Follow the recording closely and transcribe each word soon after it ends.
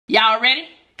Y'all ready?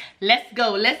 Let's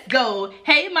go, let's go.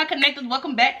 Hey my connectors,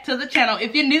 welcome back to the channel.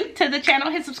 If you're new to the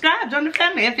channel, hit subscribe, join the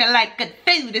family. If you like good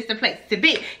food, it's the place to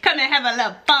be. Come and have a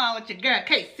little fun with your girl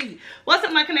KC. What's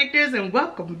up my connectors, and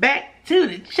welcome back to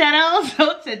the channel.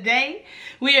 So today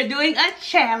we are doing a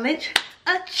challenge.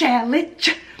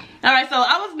 Alright, so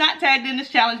I was not tagged in this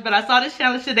challenge, but I saw this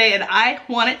challenge today and I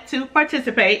wanted to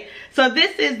participate. So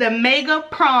this is the Mega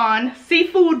Prawn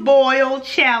Seafood Boil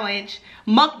Challenge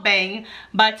Mukbang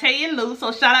by Tay and Lou.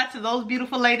 So shout out to those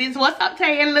beautiful ladies. What's up,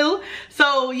 Tay and Lou?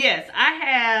 So yes, I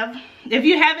have, if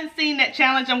you haven't seen that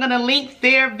challenge, I'm gonna link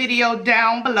their video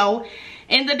down below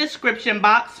in the description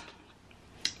box.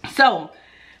 So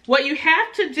what you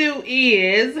have to do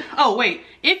is, oh wait,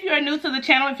 if you're new to the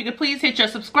channel, if you could please hit your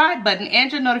subscribe button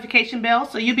and your notification bell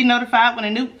so you'll be notified when a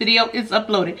new video is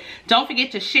uploaded. Don't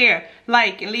forget to share,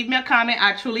 like, and leave me a comment.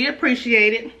 I truly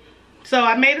appreciate it. So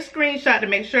I made a screenshot to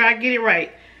make sure I get it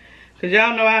right, because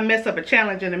y'all know I mess up a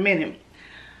challenge in a minute.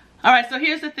 Alright, so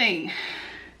here's the thing.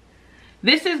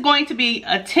 This is going to be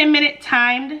a 10-minute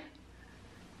timed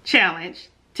challenge.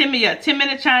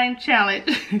 10-minute timed challenge.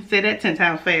 Say that 10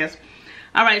 times fast.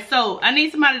 Alright, so I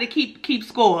need somebody to keep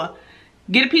score.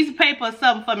 Get a piece of paper or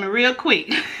something for me real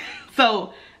quick.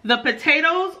 So the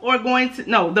potatoes are going to,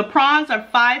 no, the prawns are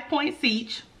 5 points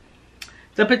each.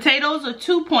 The potatoes are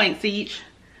 2 points each.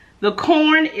 The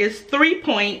corn is 3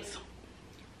 points.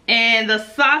 And the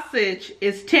sausage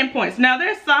is 10 points. Now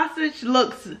their sausage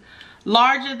looks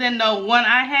larger than the one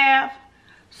I have.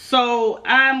 So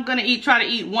I'm going to try to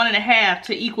eat 1.5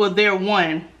 to equal their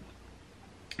 1.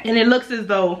 And it looks as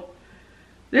though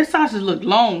this sausage look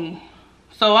long.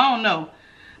 So I don't know.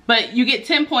 But you get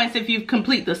 10 points if you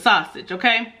complete the sausage,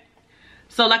 okay?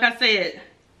 So like I said,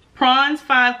 prawns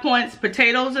 5 points,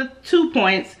 potatoes are 2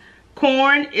 points,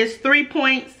 corn is 3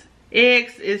 points,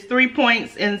 eggs is 3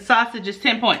 points, and sausage is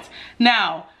 10 points.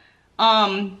 Now,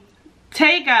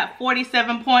 Tay got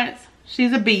 47 points.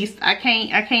 She's a beast. I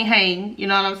can't hang. You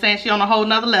know what I'm saying? She on a whole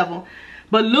nother level.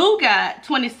 But Lou got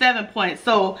 27 points.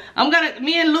 So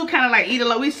me and Lou kind of like eat a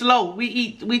lot. We slow.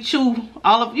 We chew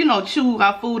all of, chew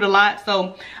our food a lot.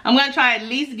 So I'm gonna try at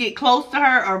least get close to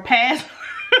her or pass her.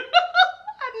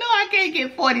 I know I can't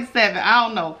get 47. I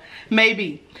don't know.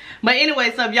 Maybe. But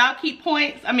anyway, so if y'all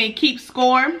keep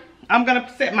score, I'm gonna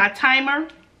set my timer.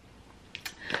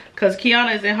 Cause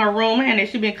Kiana is in her room and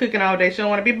she been cooking all day. She don't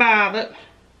want to be bothered.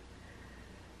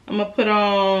 I'm gonna put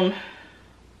on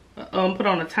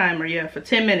a timer, yeah, for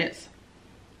 10 minutes.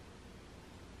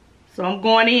 So I'm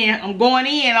going in.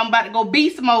 I'm about to go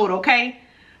beast mode, okay?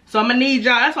 So I'm gonna need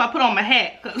y'all. That's why I put on my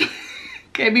hat, cause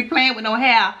can't be playing with no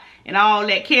hair and all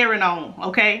that carrying on,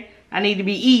 okay? I need to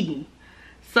be eating.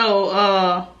 So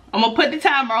I'm gonna put the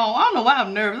timer on. I don't know why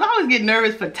I'm nervous. I always get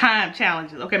nervous for time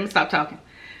challenges. Okay, I'm gonna stop talking.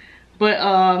 But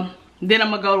then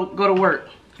I'm gonna go to work.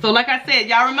 So like I said,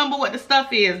 y'all remember what the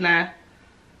stuff is now.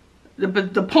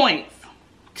 The points.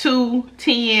 2,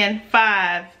 10,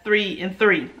 5, 3, and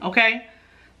 3. Okay?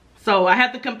 So I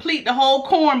have to complete the whole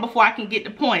corn before I can get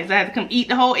the points. I have to eat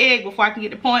the whole egg before I can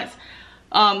get the points.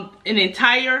 An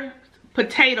entire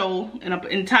potato and an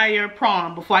entire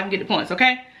prawn before I can get the points.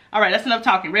 Okay? Alright, that's enough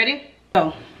talking. Ready?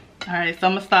 Go. Alright, so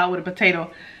I'm going to start with a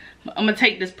potato. I'm going to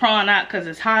take this prawn out because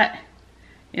it's hot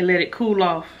and let it cool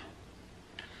off.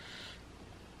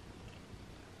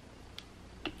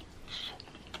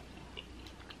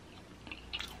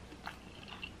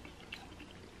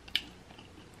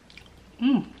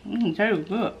 That was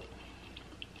good.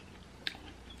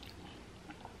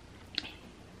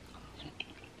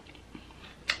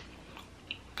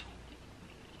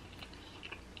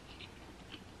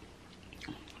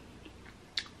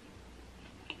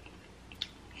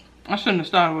 I shouldn't have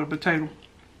started with a potato.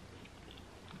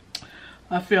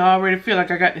 I already feel like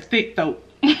I got the thick throat.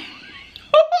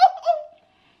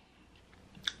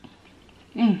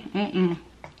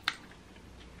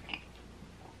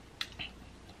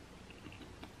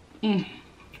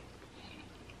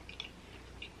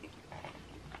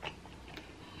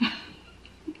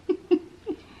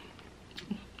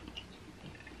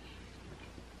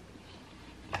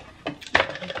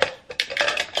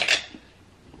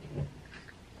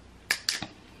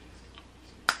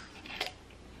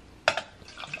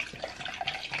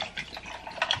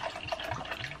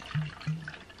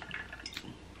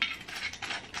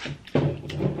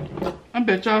 I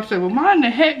bet y'all say, well, why in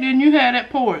the heck didn't you have that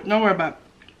pork? Don't worry about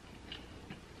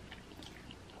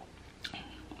it.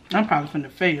 I'm probably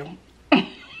finna fail.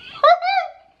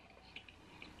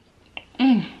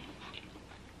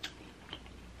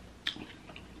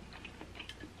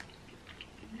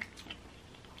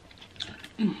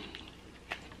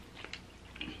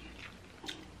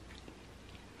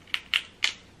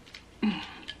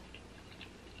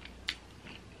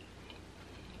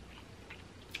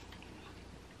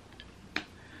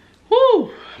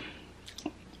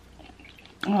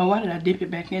 Oh, why did I dip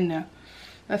it back in there?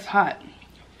 That's hot.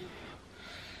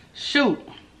 Shoot.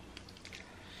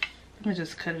 Let me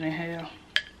just cut it in half.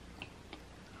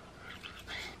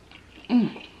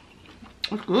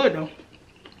 It's good though.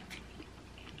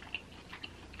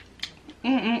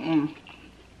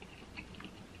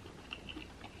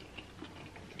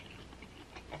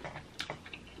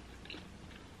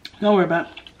 Don't worry about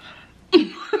it.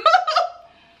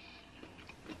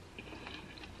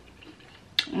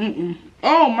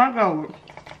 Oh my God.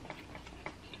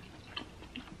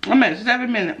 I'm at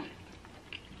 7 minutes.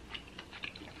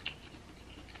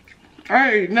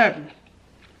 I ain't nothing.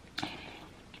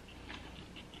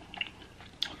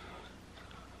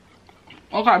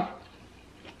 Okay. I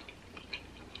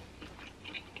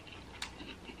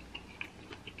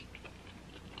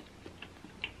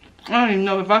don't even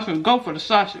know if I should go for the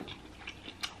sausage.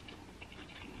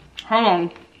 Hold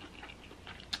on.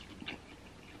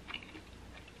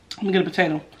 Let me get a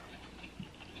potato.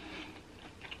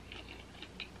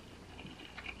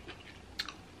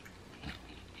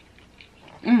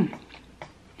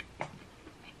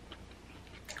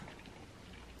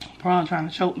 Prawn trying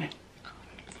to choke me.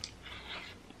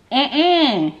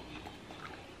 I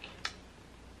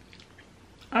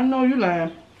know you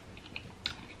lying.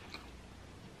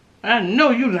 I know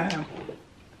you lying.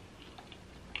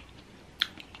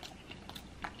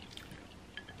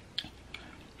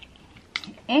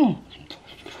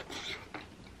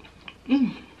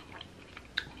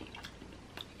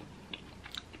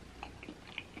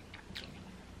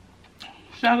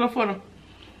 Should I go for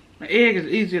the egg is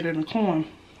easier than the corn.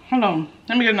 Hold on.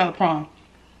 Let me get another prawn.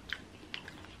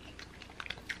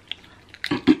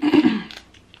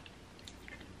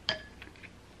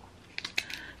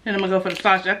 Then I'm gonna go for the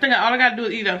sausage. I think all I gotta do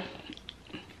is eat a,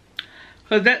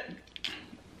 cause that,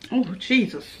 oh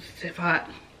Jesus, it's hot.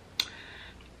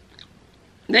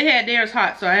 They had theirs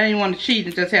hot, so I didn't want to cheat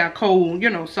and just have cold, you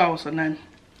know, sauce or nothing.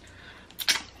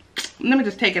 Let me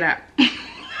just take it out.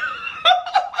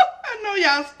 I know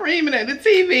y'all screaming at the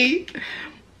TV.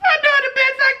 I'm doing the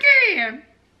best I can.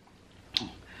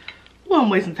 Well, I'm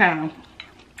wasting time.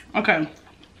 Okay, I'm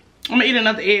gonna eat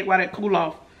another egg while that cool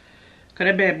off, cause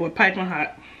that bad boy piping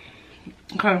hot.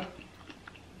 Okay.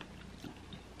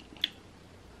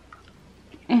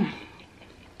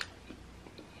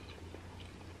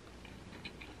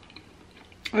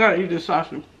 I gotta eat this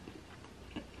sausage.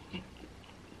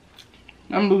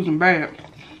 I'm losing bad.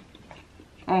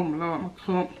 Oh my Lord, my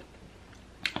cup.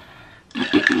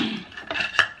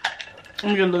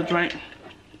 Let me get a little drink.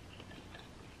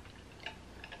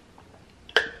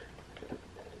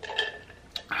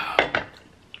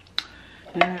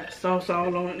 Yeah, sauce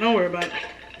all on it. Don't worry about it.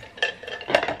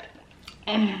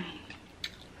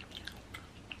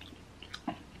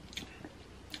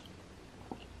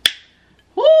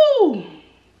 Woo!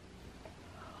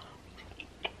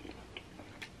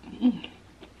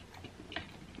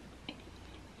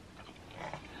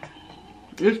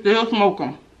 It's still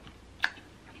smoking.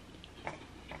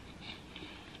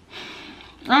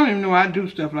 I don't even know why I do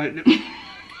stuff like this.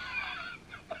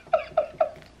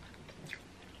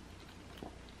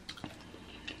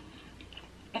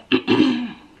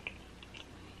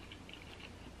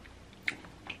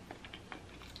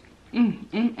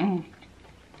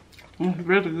 It's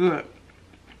really good.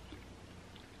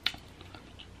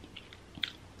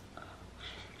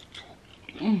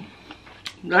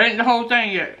 That ain't the whole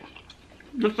thing yet.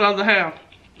 Just the other half.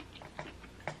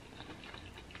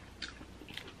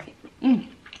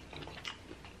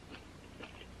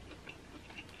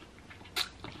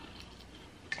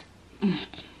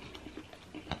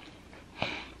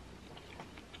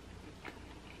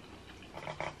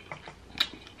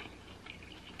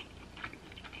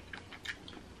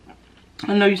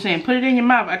 I know you're saying, put it in your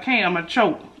mouth. I can't, I'm gonna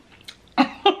choke.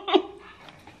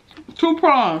 2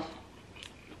 prawns.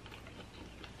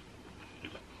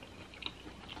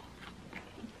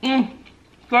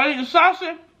 So I eat the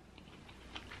sausage.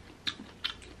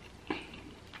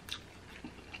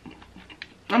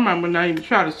 I might not even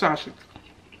try the sausage.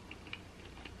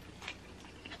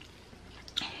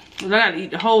 Cause I gotta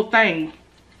eat the whole thing.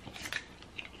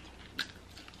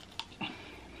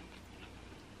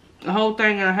 The whole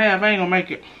thing and a half, I ain't gonna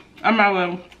make it. I might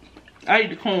well, I eat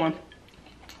the corn.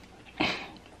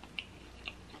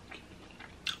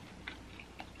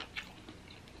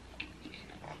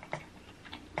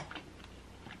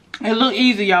 It look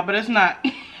easy, y'all, but it's not.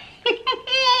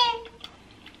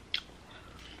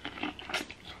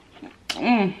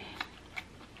 Oh,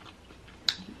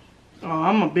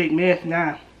 I'm a big mess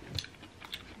now.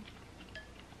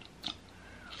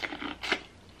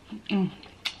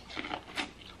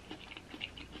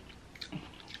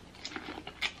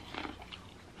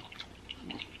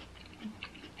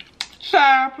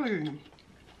 child, please.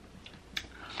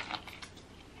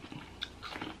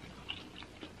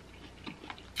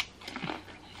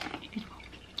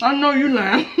 I know you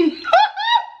lying. I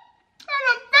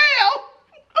done failed.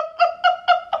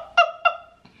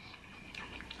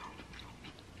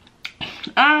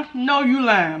 I know you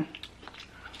lying.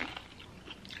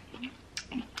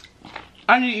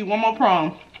 I need to eat one more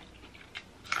prawn.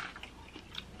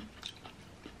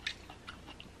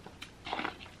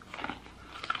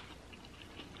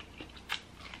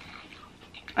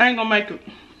 I ain't gonna make it.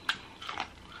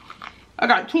 I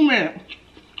got 2 minutes.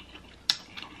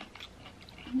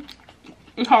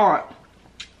 It's hard.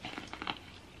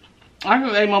 I should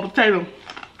have ate my potato.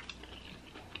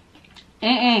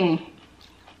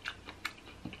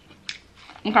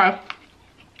 Okay.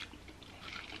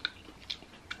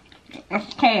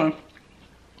 That's corn.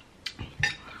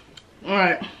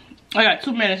 Alright. I got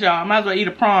 2 minutes, y'all. I might as well eat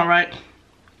a prawn, right?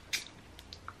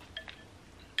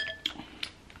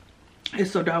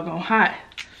 It's so doggone hot.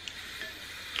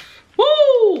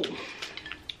 Woo!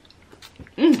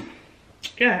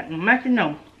 God, make you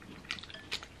know.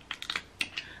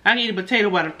 I can eat a potato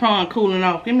while the prawn cooling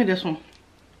off. Give me this one.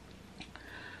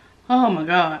 Oh my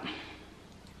God.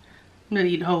 I'm gonna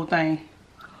eat the whole thing.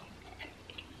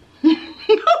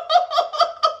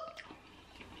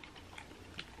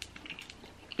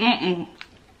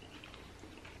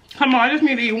 Come on, I just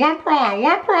need to eat one prawn.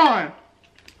 One prawn.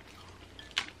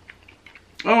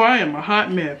 Oh, I am a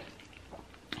hot mess.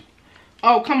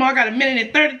 Oh, come on, I got 1 minute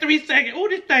and 33 seconds. Oh,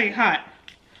 this thing hot.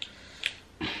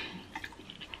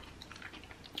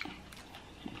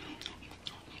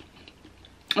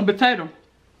 A potato.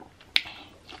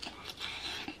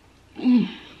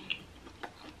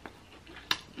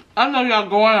 I know y'all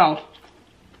going off.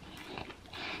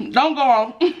 Don't go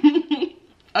off. I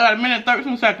got 1 minute and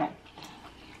 13 seconds.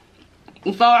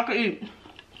 That's all I can eat.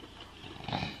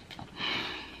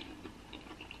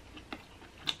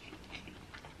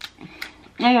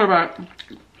 Don't worry about it.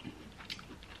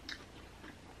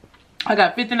 I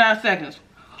got 59 seconds.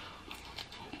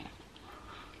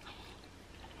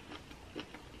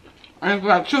 I just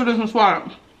gotta chew this and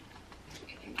swallow.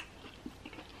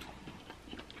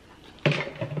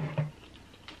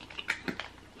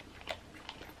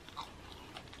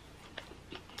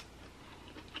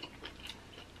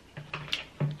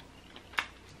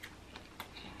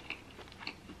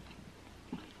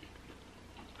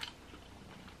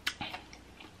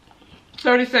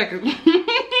 Thirty seconds.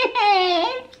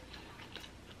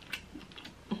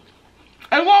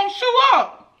 It won't chew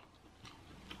up.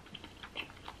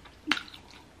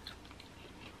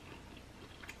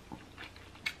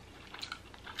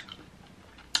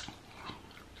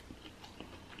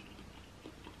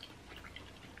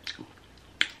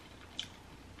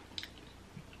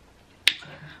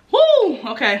 Woo!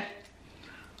 Okay.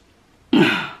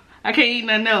 I can't eat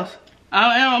nothing else.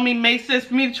 I don't mean make sense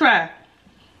for me to try.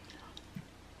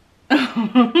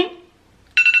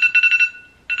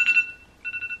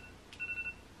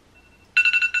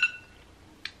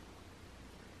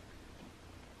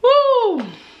 Woo!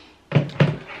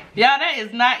 Y'all, that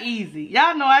is not easy.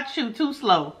 Y'all know I chew too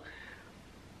slow.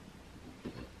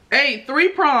 I ate 3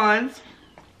 prawns,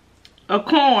 a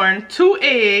corn, 2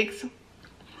 eggs.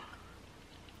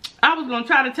 I was gonna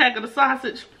try to tackle the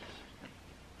sausage,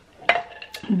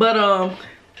 but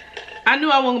I knew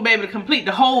I wasn't gonna be able to complete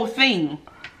the whole thing.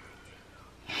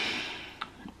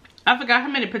 I forgot how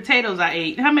many potatoes I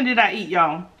ate. How many did I eat,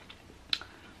 y'all?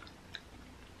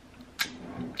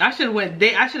 I should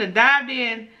have dived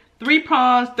in 3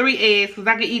 prawns, 3 eggs, because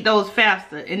I could eat those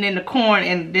faster. And then the corn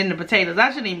and then the potatoes. I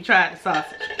shouldn't even try the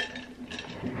sausage.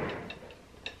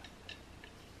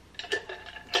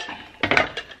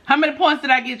 How many points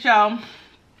did I get, y'all?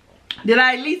 Did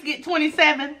I at least get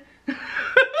 27?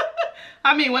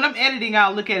 I mean, when I'm editing,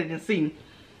 I'll look at it and see.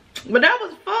 But that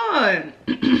was fun.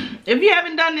 If you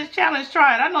haven't done this challenge,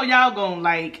 try it. I know y'all gonna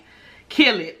like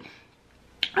kill it.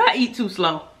 I eat too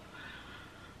slow.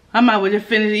 I might well just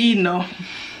finish eating though.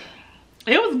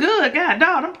 It was good. God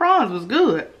dog, them prawns was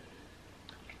good.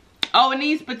 Oh, and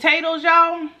these potatoes,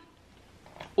 y'all,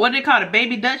 what they call it,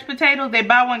 baby Dutch potatoes, they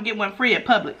buy one get one free at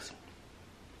Publix.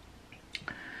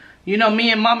 You know,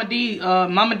 me and Mama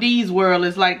D's world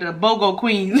is like the BOGO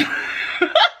queens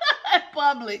at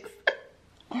Publix.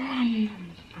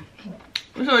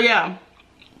 So yeah,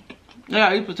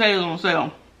 these potatoes on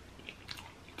sale.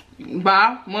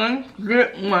 Buy one,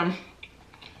 get one.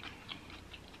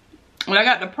 And I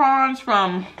got the prawns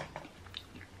from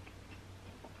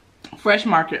Fresh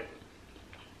Market.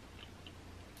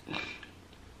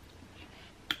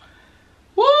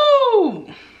 Woo!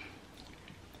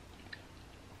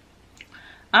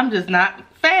 I'm just not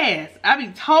fast. I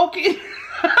be talking.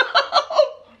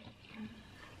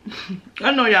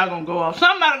 I know y'all gonna go off.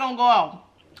 Somebody gonna go off.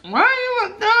 Why you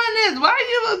was doing this? Why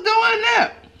you was doing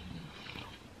that?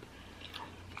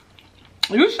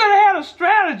 You should have had a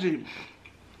strategy.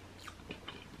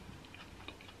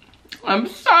 I'm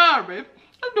sorry.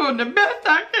 I'm doing the best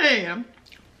I can.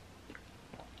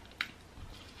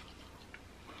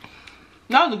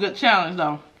 That was a good challenge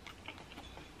though.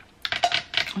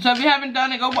 So if you haven't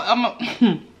done it, go.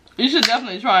 You should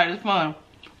definitely try it. It's fun.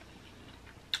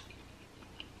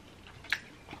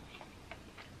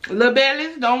 Little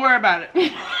bellies, don't worry about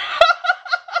it.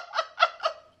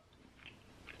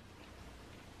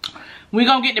 We're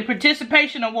gonna get the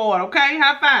participation award, okay?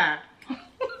 High five.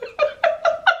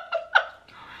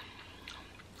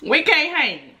 We can't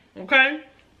hang, okay?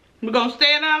 We're gonna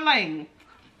stay in our lane.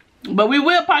 But we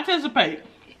will participate.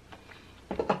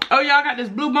 Oh, y'all got this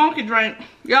blue monkey drink.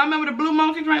 Y'all remember the blue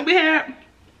monkey drink we had?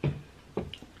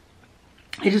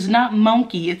 It is not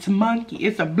monkey, it's monkey.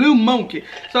 It's a blue monkey.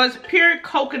 So it's pure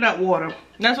coconut water.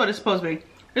 That's what it's supposed to be.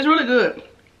 It's really good.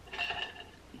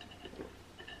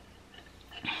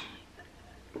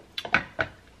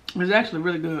 It's actually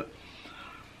really good.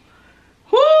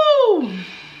 Woo!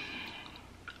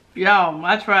 Y'all,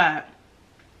 I tried.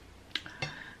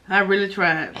 I really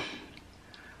tried.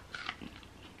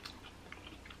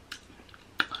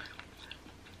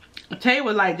 Tay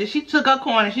was like, she took her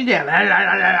corn and she did,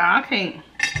 I can't.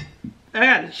 I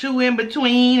got to chew in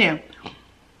between, and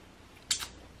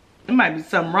it might be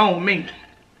something wrong with me.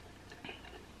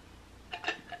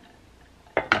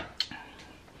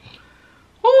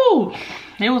 Ooh,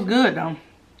 it was good though.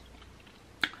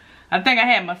 I think I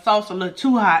had my sauce a little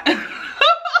too hot.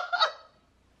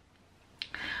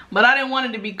 But I didn't want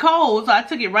it to be cold, so I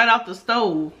took it right off the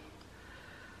stove.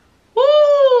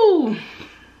 Woo!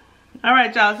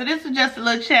 Alright, y'all, so this is just a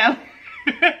little challenge.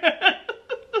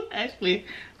 Actually,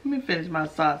 let me finish my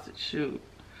sausage, shoot.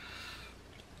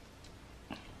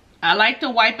 I like to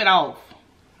wipe it off.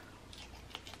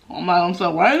 Oh my own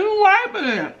self, why are you wiping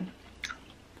it?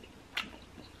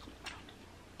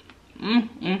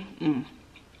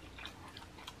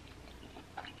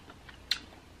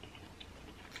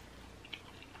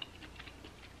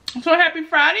 So happy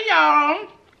Friday, y'all.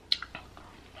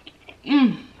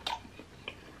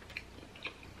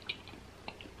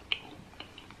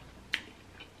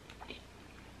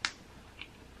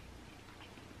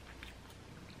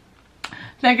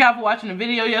 Thank y'all for watching the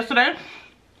video yesterday.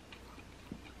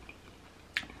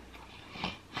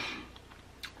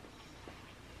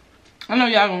 I know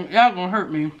y'all gonna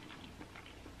hurt me.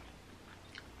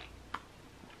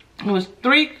 It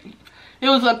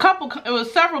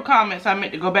was several comments I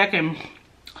meant to go back and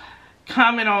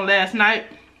comment on last night.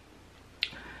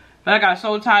 But I got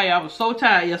so tired. I was so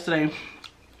tired yesterday.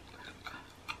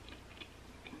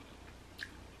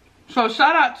 So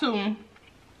shout out to,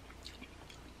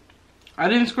 I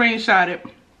didn't screenshot it.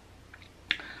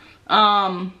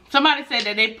 Somebody said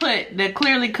that they put the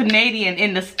Clearly Canadian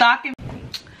in the stocking.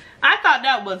 I thought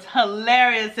that was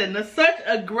hilarious and such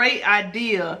a great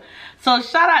idea. So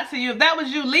shout out to you. If that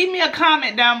was you, leave me a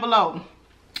comment down below.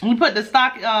 You put the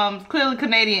Clearly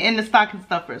Canadian in the stocking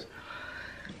stuffers.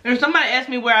 If somebody asked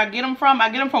me where I get them from, I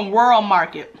get them from World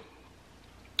Market.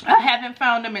 I haven't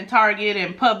found them in Target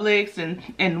and Publix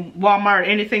and Walmart,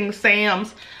 anything,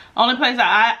 Sam's. Only place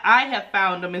I have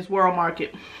found them is World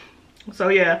Market. So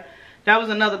yeah, that was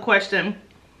another question.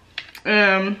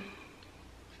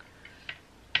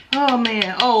 Oh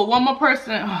man, oh, one more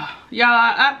person. Oh, y'all,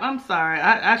 I'm sorry.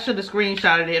 I should have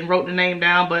screenshotted it and wrote the name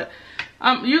down, but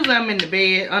usually I'm in the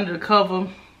bed under the cover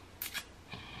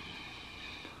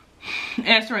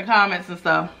answering comments and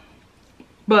stuff.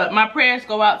 But my prayers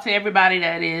go out to everybody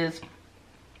that is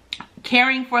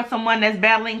caring for someone that's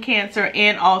battling cancer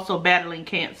and also battling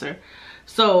cancer.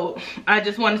 So I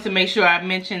just wanted to make sure I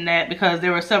mentioned that, because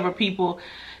there were several people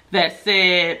that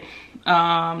said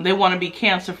they want to be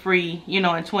cancer free, you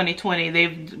know, in 2020.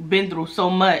 They've been through so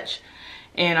much,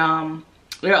 and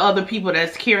there are other people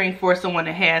that's caring for someone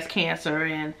that has cancer.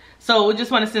 And so we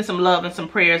just want to send some love and some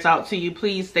prayers out to you.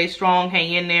 Please stay strong,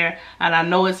 hang in there. And I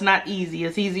know it's not easy.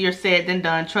 It's easier said than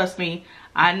done. Trust me,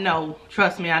 I know.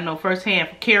 Trust me, I know firsthand,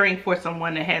 for caring for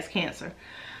someone that has cancer.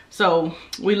 So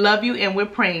we love you and we're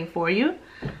praying for you.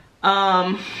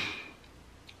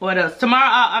 What else? Tomorrow,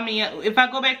 I mean, if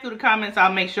I go back through the comments,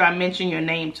 I'll make sure I mention your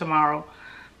name tomorrow.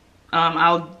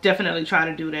 I'll definitely try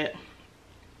to do that.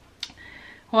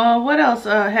 Well, what else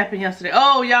happened yesterday?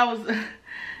 Oh, y'all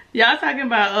talking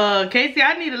about Casey,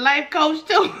 I need a life coach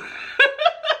too.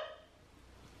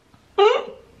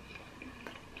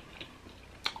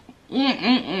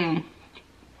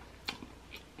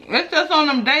 It's just on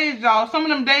them days, y'all. Some of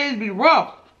them days be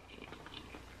rough.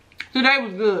 Today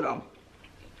was good, though.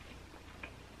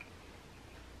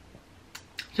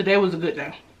 Today was a good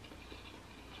day.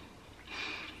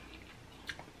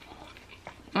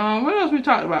 What else we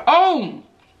talked about? Oh!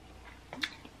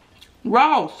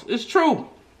 Ross, it's true.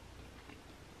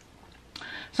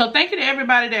 So thank you to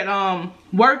everybody that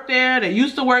worked there, that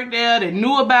used to work there, that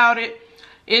knew about it.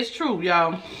 It's true,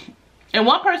 y'all. And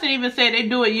one person even said they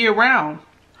do it year round.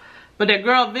 But that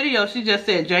girl video, she just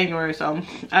said January, so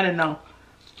I didn't know.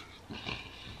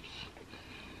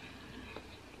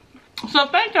 So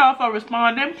thank y'all for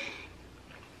responding.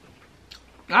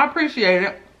 I appreciate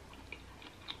it.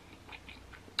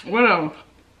 What else?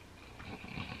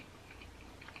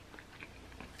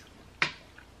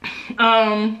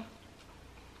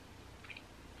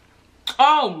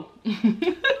 Oh,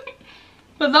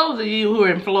 for those of you who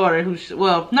are in Florida,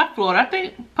 well, not Florida, I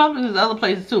think Publix is other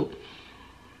places too.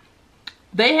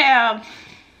 They have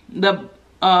the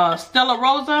Stella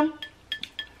Rosa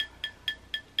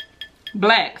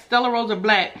Black,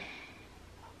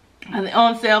 and they're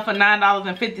on sale for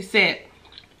 $9.50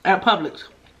 at Publix.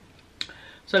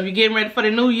 So if you're getting ready for the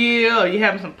new year, or you're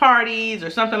having some parties or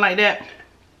something like that.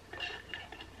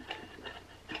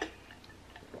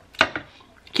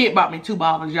 Kid bought me 2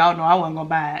 bottles. Y'all know I wasn't gonna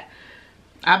buy it.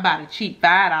 I bought a cheap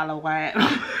 $5 wine.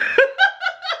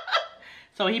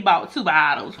 So he bought 2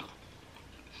 bottles.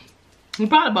 He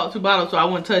probably bought 2 bottles so I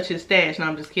wouldn't touch his stash. No,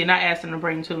 I'm just kidding. I asked him to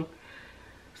bring 2.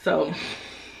 So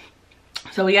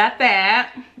we got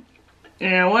that.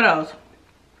 And what else?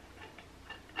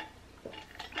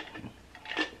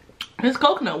 This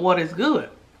coconut water is good.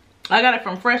 I got it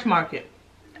from Fresh Market.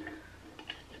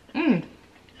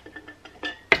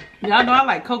 Y'all know I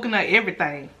like coconut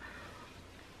everything.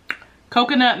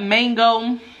 Coconut,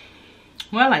 mango.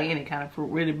 Well, I like any kind of fruit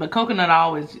really, but coconut I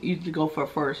always usually go for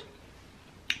first.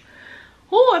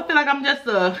 Ooh, I feel like I'm just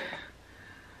got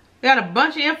a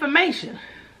bunch of information.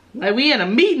 Like we in a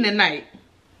meeting tonight.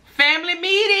 Family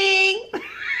meeting.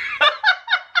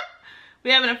 We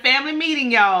having a family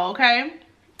meeting, y'all, okay?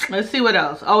 Let's see what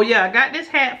else. Oh yeah, I got this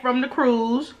hat from the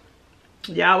cruise.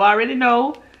 Y'all already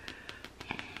know.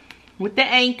 With the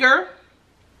anchor.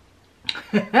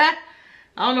 I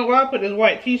don't know where I put this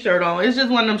white t-shirt on. It's just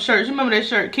one of them shirts. You remember that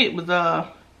shirt Kit was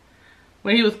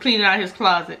when he was cleaning out his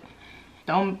closet.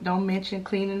 Don't mention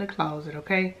cleaning the closet,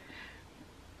 okay?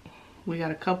 We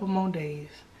got a couple more days.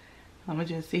 I'ma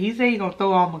just see. He said he gonna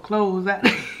throw all my clothes out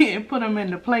and put them in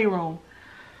the playroom.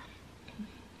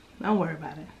 Don't worry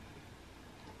about it.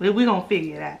 We gonna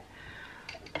figure it out.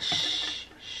 Shh,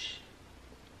 shh.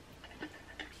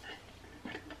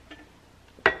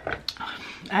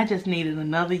 I just needed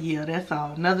another year, that's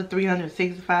all. Another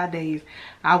 365 days.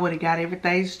 I would have got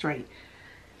everything straight.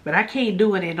 But I can't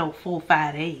do it in no 4 or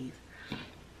 5 days.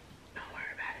 Don't worry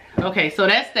about it. Okay, so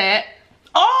that's that.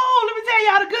 Oh, let me tell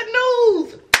y'all the good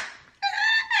news.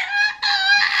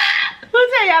 Let me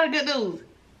tell y'all the good news.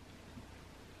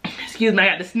 Excuse me, I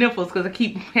got the sniffles because I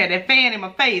had that fan in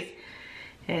my face.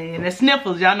 And the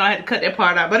sniffles, y'all know I had to cut that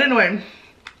part out. But anyway,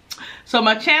 so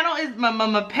my channel is,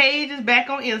 my page is back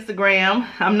on Instagram.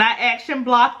 I'm not action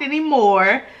blocked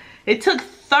anymore. It took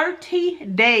 30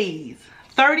 days.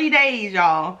 30 days,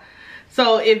 y'all.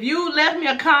 So if you left me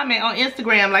a comment on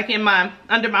Instagram, like in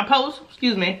under my post,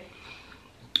 excuse me,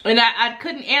 and I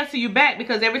couldn't answer you back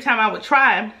because every time I would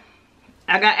try,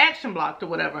 I got action blocked or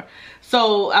whatever.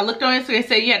 So I looked on Instagram and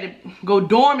said you had to go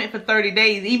dormant for 30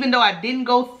 days. Even though I didn't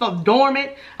go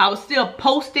dormant, I was still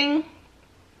posting.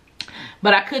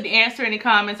 But I couldn't answer any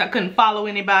comments. I couldn't follow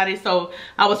anybody. So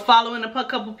I was following a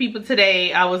couple people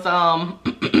today. I was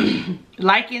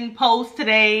liking posts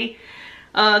today.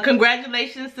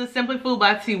 Congratulations to Simply Food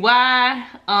by TY.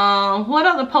 What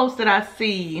other posts did I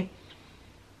see?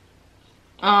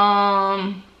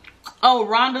 Oh,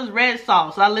 Rhonda's Red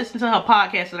Sauce. I listened to her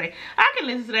podcast today. I can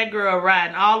listen to that girl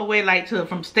riding all the way like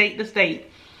from state to state.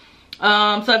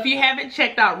 So if you haven't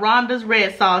checked out Rhonda's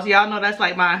Red Sauce, y'all know that's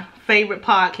like my favorite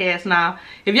podcast now.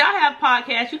 If y'all have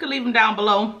podcasts, you can leave them down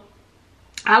below.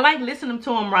 I like listening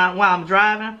to them while I'm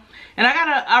driving. And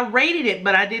I rated it,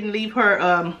 but I didn't leave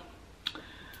her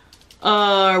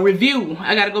review.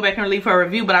 I gotta go back and leave her a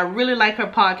review, but I really like her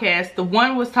podcast. The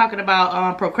one was talking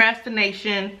about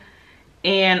procrastination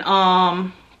and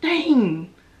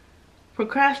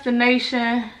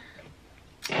procrastination.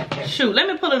 Shoot, let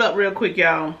me pull it up real quick,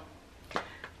 y'all.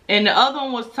 And the other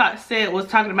one was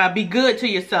talking about be good to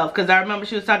yourself, because I remember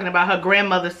she was talking about her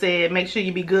grandmother said make sure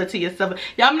you be good to yourself.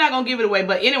 Yeah, I'm not gonna give it away,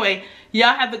 but anyway,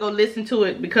 y'all have to go listen to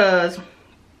it because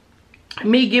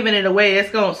me giving it away,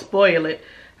 it's gonna spoil it.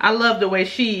 I love the way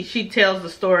she tells the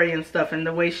story and stuff, and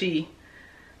the way she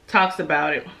talks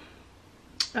about it.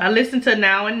 I listened to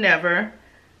Now and Never,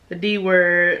 the D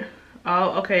Word.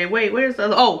 Oh, okay, wait, where's the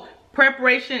other? Oh,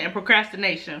 Preparation and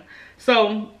Procrastination.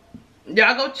 So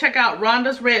y'all go check out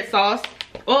Rhonda's Red Sauce.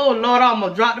 Oh Lord, I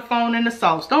almost dropped the phone in the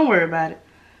sauce. Don't worry about it.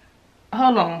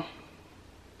 Hold on.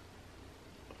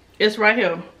 It's right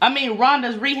here. I mean,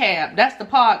 Rhonda's Rehab. That's the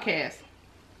podcast.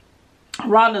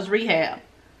 Rhonda's Rehab.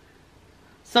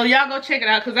 So y'all go check it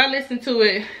out, because I listened to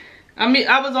it. I mean,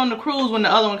 I was on the cruise when the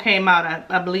other one came out,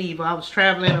 I believe. I was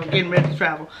traveling or getting ready to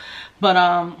travel. But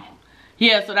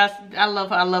yeah, so that's, I love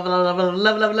her. I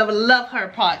love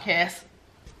her podcast.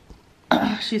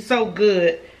 She's so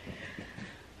good.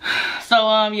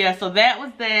 So yeah, so that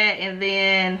was that. And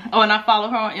then, oh, and I follow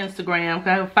her on Instagram,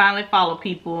 because I finally follow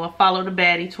people. I follow the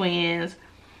Baddie Twins.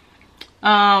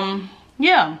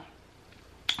 Yeah.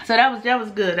 So that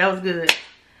was good. That was good.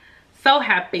 So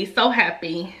happy, so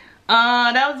happy.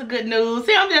 That was a good news.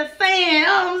 See, I'm just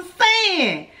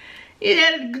saying, you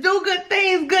gotta do good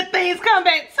things come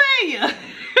back to you.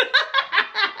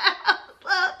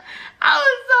 I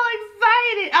was so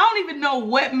excited. I don't even know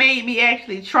what made me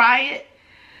actually try it.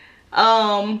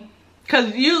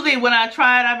 Cause usually when I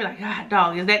try it, I'd be like, God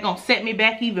dog, is that gonna set me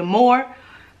back even more?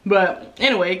 But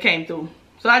anyway, it came through.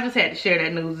 So I just had to share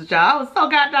that news with y'all. I was so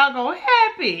god doggone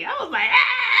happy. I was like, ah!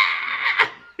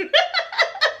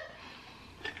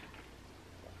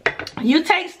 You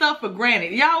take stuff for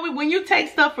granted. Y'all, when you take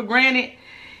stuff for granted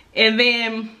and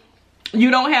then you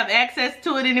don't have access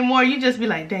to it anymore, you just be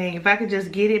like, dang, if I could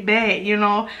just get it back, you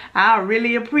know, I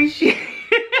really appreciate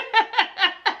it.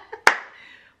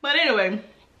 But anyway,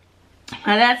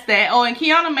 that's that. Oh, and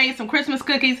Kiana made some Christmas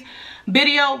cookies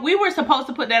video. We were supposed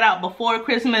to put that out before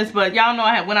Christmas, but y'all know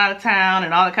I had went out of town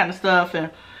and all that kind of stuff, and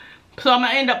so I'm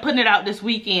gonna end up putting it out this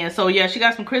weekend. So yeah, she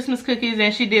got some Christmas cookies,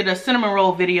 and she did a cinnamon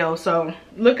roll video, so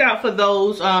look out for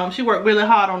those. She worked really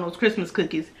hard on those Christmas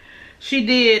cookies. She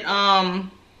did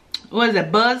what is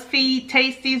it, BuzzFeed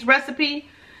Tasties recipe.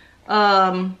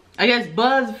 I guess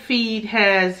BuzzFeed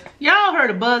has, y'all heard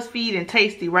of BuzzFeed and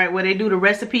Tasty, right, where they do the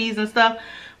recipes and stuff.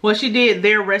 Well, she did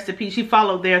their recipe. She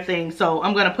followed their thing, so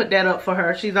I'm gonna put that up for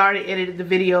her. She's already edited the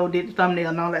video, did the thumbnail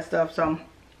and all that stuff. So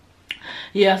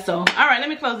yeah, so all right, let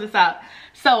me close this out.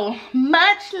 So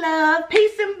much love,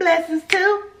 peace and blessings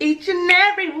to each and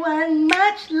every one.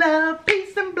 Much love,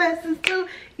 peace and blessings to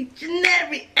each and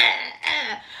every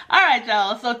all right,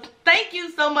 y'all, so thank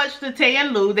you so much to Tay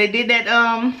and Lou. They did that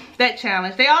that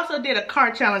challenge. They also did a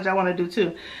car challenge I want to do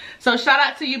too. So shout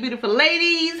out to you beautiful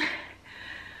ladies.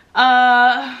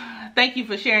 Thank you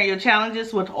for sharing your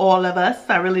challenges with all of us.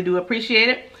 I really do appreciate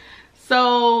it.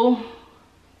 So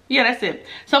yeah, that's it.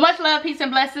 So much love, peace,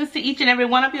 and blessings to each and every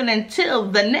one of you. And until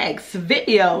the next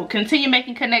video, continue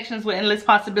making connections with endless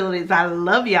possibilities. I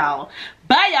love y'all.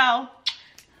 Bye, y'all.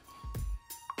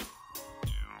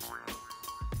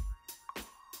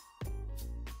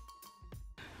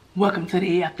 Welcome to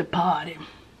the after party.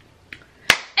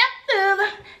 After the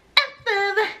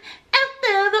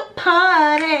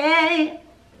party.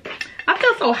 I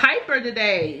feel so hyper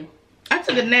today. I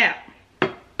took a nap.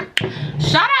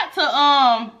 Shout out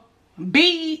to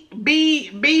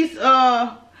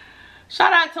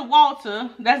shout out to Walter,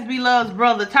 that's Blove's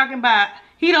brother, talking about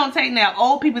he don't take naps.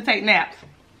 Old people take naps.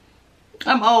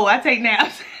 I'm old, I take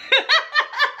naps.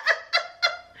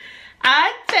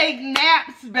 I take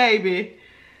naps, baby.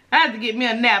 I have to get me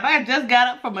a nap. I just got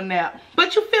up from a nap.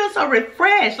 But you feel so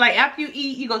refreshed. Like after you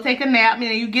eat, you go take a nap and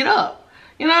then you get up.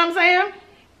 You know what I'm saying?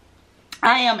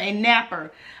 I am a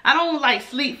napper. I don't like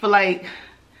sleep for like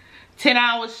 10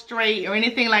 hours straight or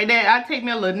anything like that. I take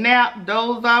me a little nap,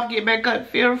 doze off, get back up,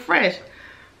 feel refreshed.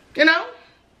 You know?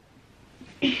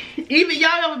 Even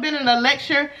y'all ever been in a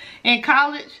lecture in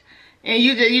college and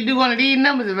you do one of these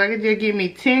numbers? If I could just give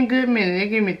me 10 good minutes, they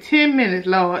give me 10 minutes,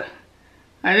 Lord.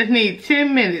 I just need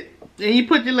 10 minutes. And you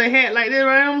put your little hat like this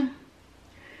around.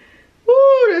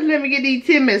 Woo, just let me get these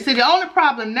 10 minutes. See, the only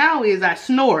problem now is I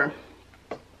snore.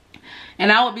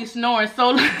 And I would be snoring so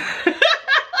loud.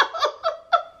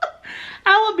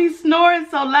 I would be snoring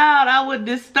so loud I would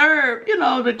disturb, you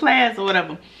know, the class or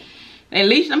whatever. And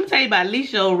Leisha, let me tell you about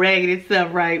Leisha old raggedy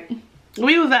stuff, right?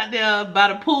 We was out there by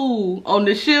the pool on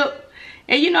the ship.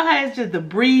 And you know how it's just the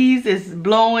breeze is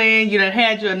blowing. You done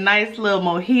had your nice little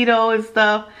mojito and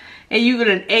stuff. And you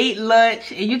done ate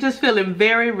lunch. And you just feeling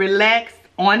very relaxed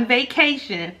on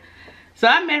vacation. So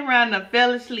I messed around and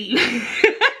fell asleep.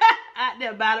 Out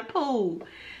there by the pool.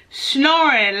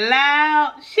 Snoring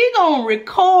loud. She gonna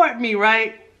record me,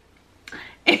 right?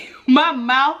 And my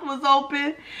mouth was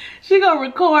open. She gonna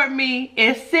record me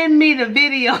and send me the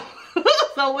video.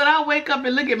 So when I wake up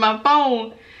and look at my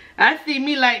phone, I see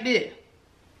me like this.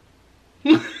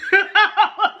 I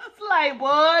was like,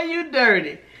 boy, you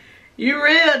dirty. You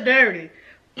real dirty.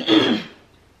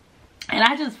 And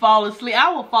I just fall asleep.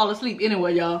 I will fall asleep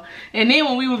anyway, y'all. And then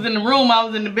when we was in the room, I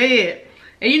was in the bed.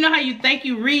 And you know how you think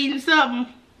you reading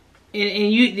something?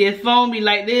 And your phone be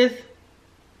like this?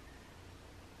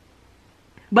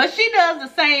 But she does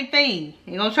the same thing.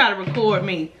 You gonna try to record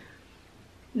me.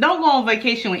 Don't go on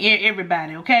vacation with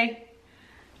everybody, okay?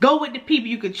 Go with the people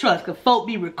you can trust, because folk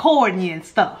be recording you and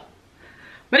stuff.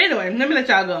 But anyway, let me let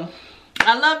y'all go.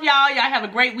 I love y'all. Y'all have a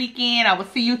great weekend. I will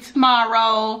see you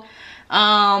tomorrow.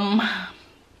 I'll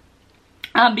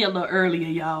be a little earlier,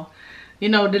 y'all. You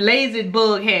know, the lazy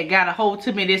bug had got a hold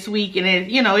to me this week, and it,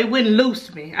 you know, it wouldn't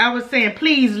loose me. I was saying,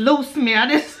 please loose me. I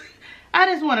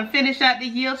just want to finish out the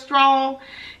year strong.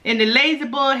 And the lazy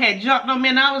bug had jumped on me,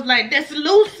 and I was like, just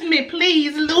loose me,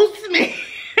 please, loose me.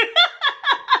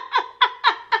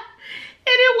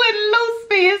 And it wouldn't loose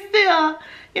me. It's still,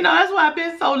 you know, that's why I've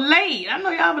been so late. I know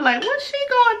y'all be like, what's she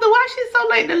going through? Why she so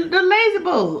late? The lazy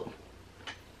bug.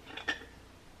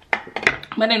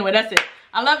 But anyway, that's it.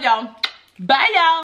 I love y'all. Bye, y'all.